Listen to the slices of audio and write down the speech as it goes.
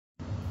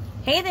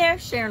Hey there,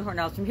 Sharon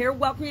Horne-Ellstrom here.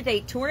 Welcome to day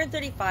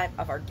 235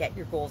 of our Get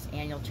Your Goals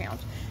annual challenge.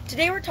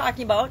 Today we're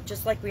talking about,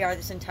 just like we are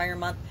this entire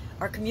month,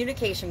 our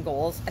communication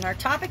goals. And our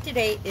topic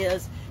today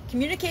is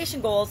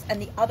communication goals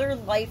and the other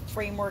life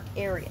framework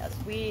areas.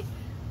 We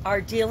are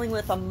dealing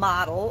with a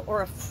model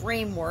or a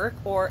framework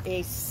or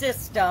a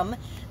system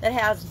that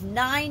has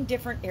 9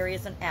 different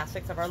areas and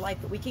aspects of our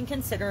life that we can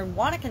consider and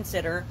want to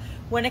consider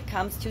when it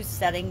comes to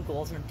setting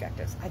goals and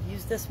objectives. I've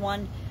used this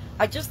one.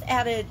 I just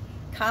added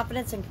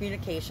confidence and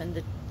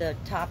communication, the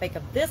topic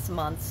of this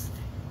month's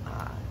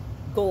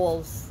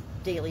goals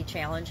daily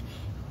challenge,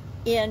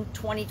 in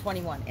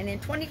 2021. And in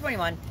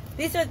 2021,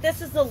 this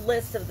is the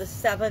list of the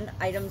 7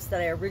 items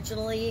that I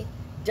originally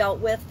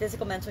dealt with: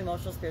 physical, mental,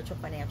 emotional, spiritual,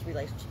 financial,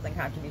 relationships, and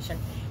contribution.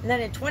 And then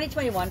in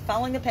 2021,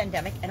 following the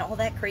pandemic and all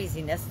that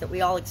craziness that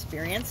we all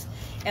experienced,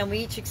 and we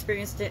each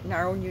experienced it in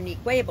our own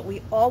unique way, but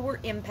we all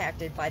were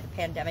impacted by the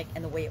pandemic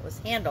and the way it was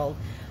handled,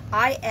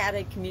 I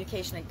added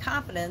communication and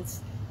confidence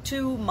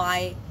to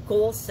my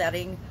goal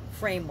setting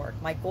framework,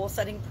 my goal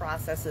setting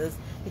processes,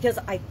 because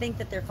I think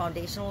that they're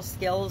foundational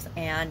skills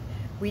and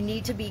we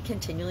need to be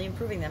continually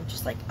improving them,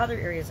 just like other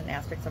areas and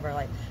aspects of our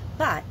life.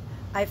 But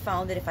I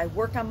found that if I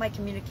work on my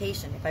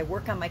communication, if I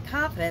work on my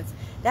confidence,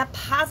 that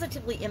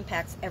positively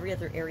impacts every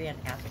other area and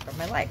aspect of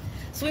my life.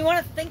 So we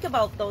want to think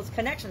about those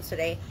connections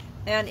today.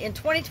 And in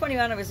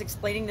 2021, I was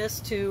explaining this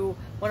to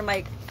one of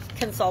my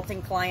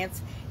consulting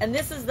clients, and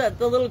this is the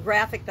little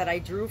graphic that I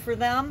drew for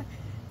them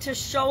to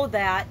show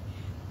that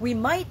we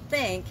might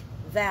think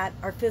that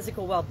our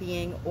physical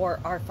well-being or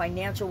our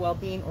financial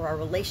well-being or our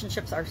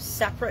relationships are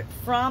separate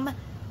from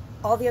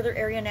all the other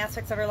area and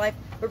aspects of our life,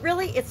 but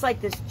really it's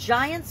like this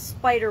giant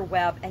spider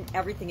web and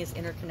everything is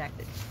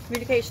interconnected.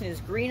 Communication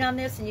is green on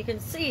this, and you can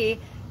see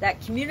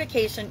that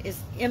communication is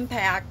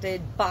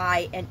impacted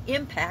by and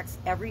impacts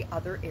every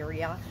other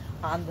area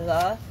on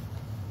the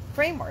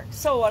framework.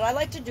 So what I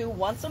like to do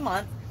once a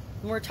month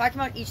when we're talking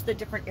about each of the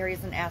different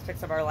areas and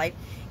aspects of our life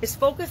is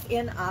focus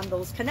in on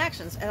those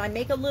connections. And I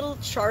make a little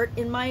chart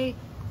in my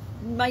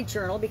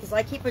journal, because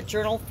I keep a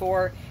journal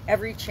for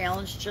every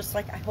challenge, just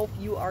like I hope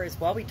you are as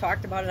well. We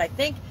talked about it, I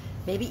think,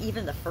 maybe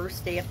even the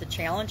first day of the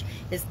challenge,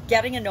 is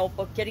getting a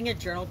notebook, getting a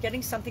journal,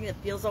 getting something that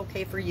feels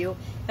okay for you.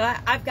 And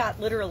I've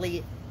got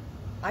literally,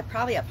 I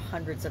probably have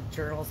hundreds of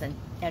journals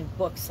and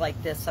books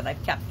like this that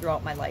I've kept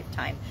throughout my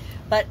lifetime.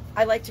 But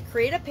I like to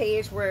create a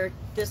page where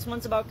this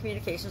one's about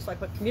communication, so I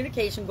put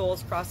communication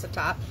goals across the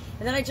top,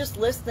 and then I just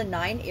list the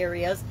 9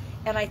 areas,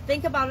 and I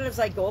think about it as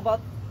I go about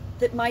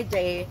my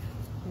day.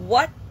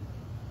 What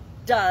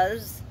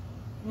does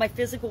my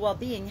physical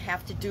well-being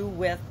have to do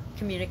with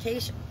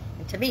communication?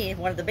 And to me,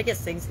 one of the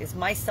biggest things is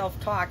my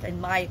self-talk and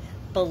my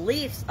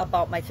beliefs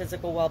about my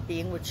physical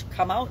well-being, which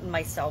come out in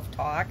my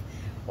self-talk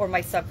or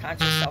my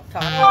subconscious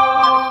self-talk,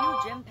 have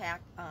a huge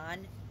impact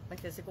on my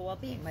physical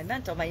well-being, my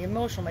mental, my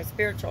emotional, my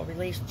spiritual,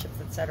 relationships,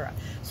 etc.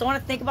 So I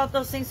want to think about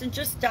those things and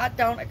just jot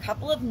down a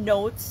couple of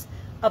notes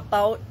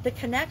about the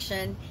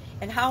connection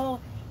and how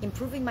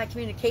improving my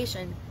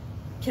communication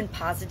can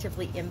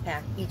positively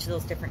impact each of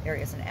those different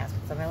areas and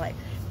aspects of my life.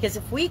 Because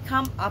if we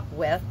come up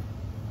with,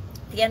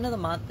 at the end of the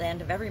month, the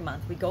end of every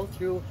month, we go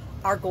through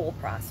our goal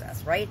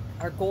process, right?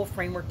 Our goal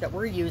framework that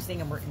we're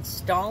using and we're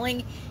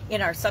installing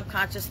in our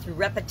subconscious through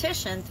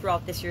repetition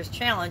throughout this year's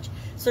challenge,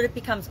 so that it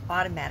becomes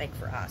automatic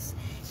for us.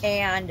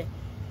 And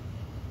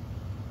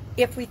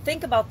if we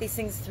think about these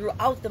things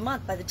throughout the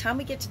month, by the time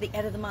we get to the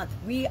end of the month,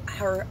 we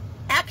are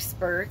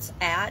experts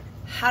at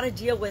how to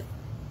deal with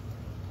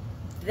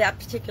that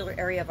particular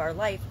area of our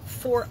life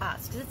for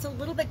us, because it's a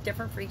little bit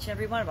different for each and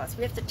every one of us.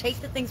 We have to take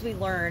the things we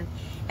learn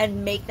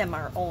and make them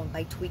our own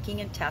by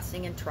tweaking and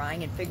testing and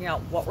trying and figuring out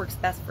what works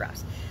best for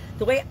us.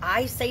 The way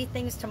I say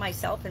things to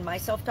myself in my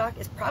self-talk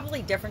is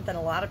probably different than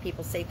a lot of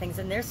people say things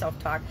in their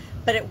self-talk,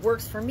 but it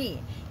works for me.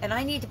 And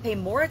I need to pay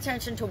more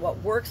attention to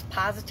what works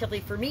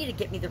positively for me to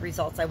get me the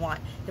results I want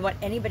than what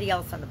anybody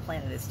else on the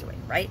planet is doing,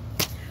 right?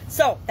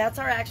 So that's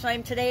our action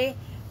item today.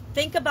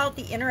 Think about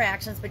the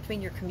interactions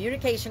between your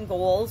communication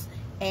goals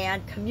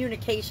and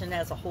communication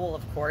as a whole,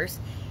 of course,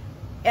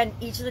 and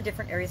each of the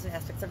different areas and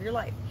aspects of your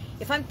life.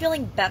 If I'm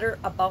feeling better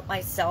about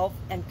myself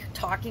and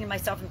talking to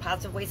myself in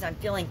positive ways, and I'm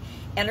feeling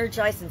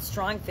energized and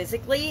strong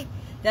physically,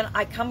 then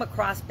I come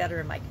across better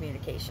in my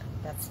communication.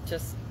 That's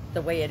just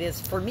the way it is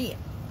for me.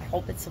 I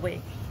hope it's the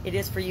way it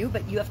is for you,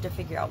 but you have to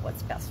figure out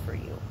what's best for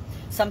you.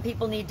 Some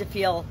people need to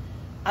feel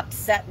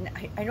upset,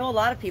 and I know a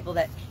lot of people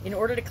that in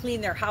order to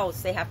clean their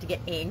house, they have to get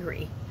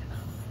angry.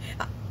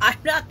 I'm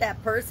not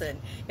that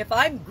person. If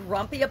I'm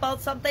grumpy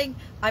about something,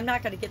 I'm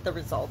not going to get the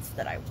results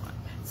that I want.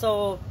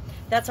 So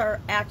that's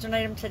our action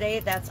item today.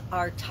 That's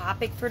our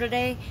topic for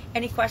today.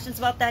 Any questions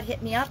about that,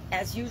 hit me up.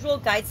 As usual,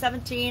 Guide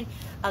 17,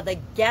 the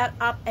Get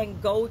Up and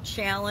Go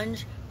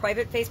Challenge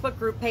private Facebook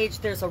group page,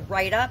 there's a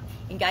write-up.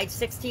 In Guide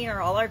 16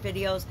 are all our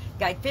videos.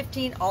 Guide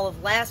 15, all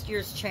of last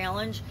year's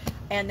challenge.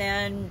 And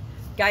then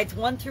Guides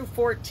 1 through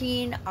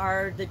 14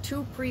 are the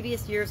 2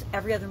 previous years.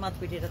 Every other month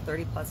we did a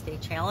 30-plus day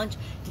challenge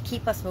to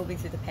keep us moving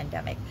through the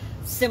pandemic.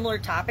 Similar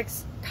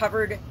topics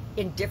covered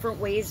in different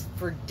ways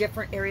for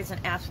different areas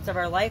and aspects of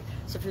our life.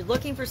 So if you're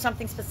looking for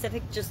something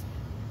specific, just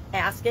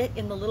ask it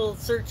in the little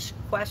search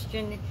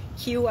question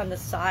queue on the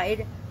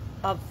side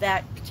of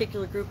that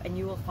particular group, and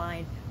you will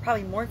find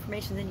probably more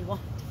information than you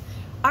want.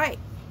 All right,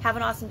 have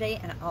an awesome day,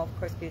 and I'll of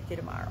course be with you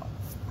tomorrow.